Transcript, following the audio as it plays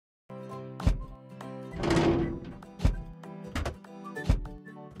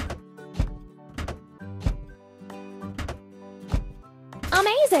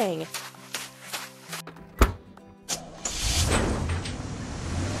Amazing!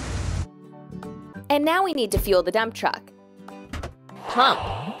 And now we need to fuel the dump truck. Pump.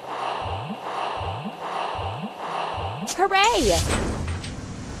 Hooray!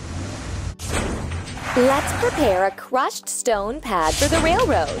 Let's prepare a crushed stone pad for the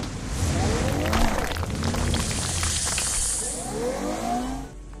railroad.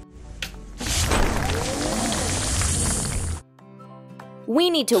 We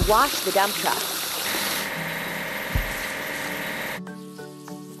need to wash the dump truck.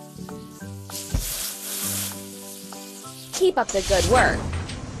 Keep up the good work.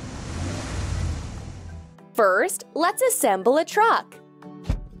 First, let's assemble a truck.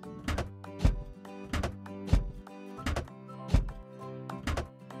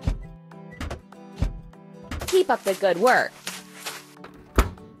 Keep up the good work.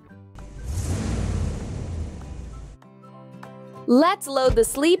 Let's load the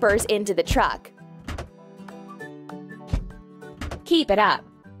sleepers into the truck. Keep it up.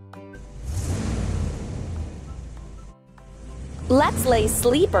 Let's lay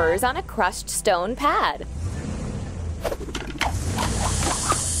sleepers on a crushed stone pad.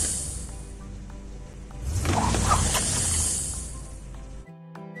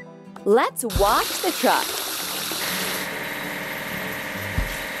 Let's wash the truck.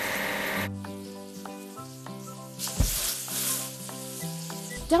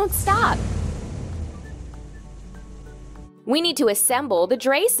 Don't stop. We need to assemble the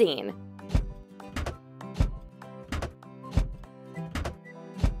dracene.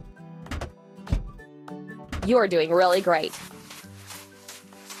 You're doing really great.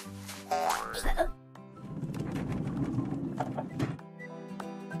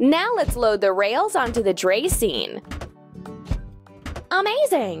 Now let's load the rails onto the dracene.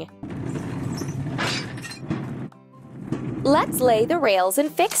 Amazing! Let's lay the rails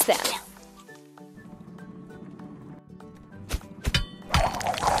and fix them.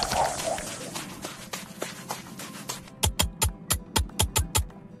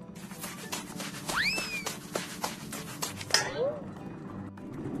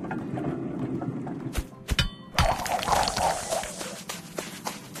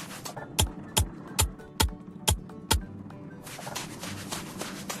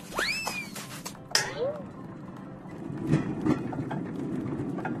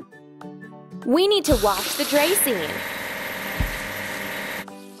 We need to wash the dracene.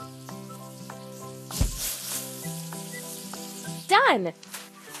 Done!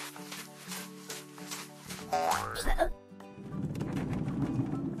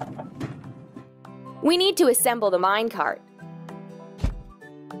 We need to assemble the minecart.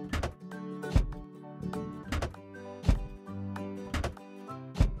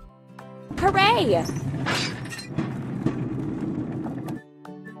 Hooray!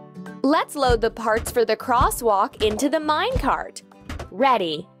 Let's load the parts for the crosswalk into the minecart.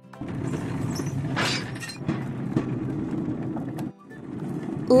 Ready.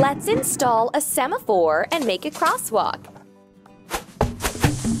 Let's install a semaphore and make a crosswalk.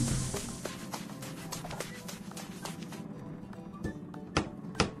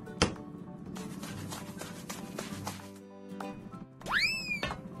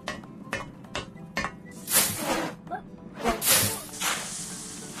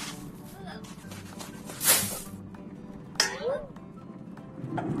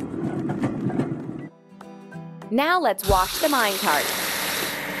 Now let's wash the minecart.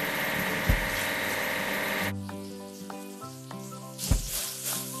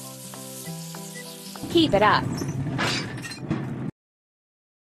 Keep it up.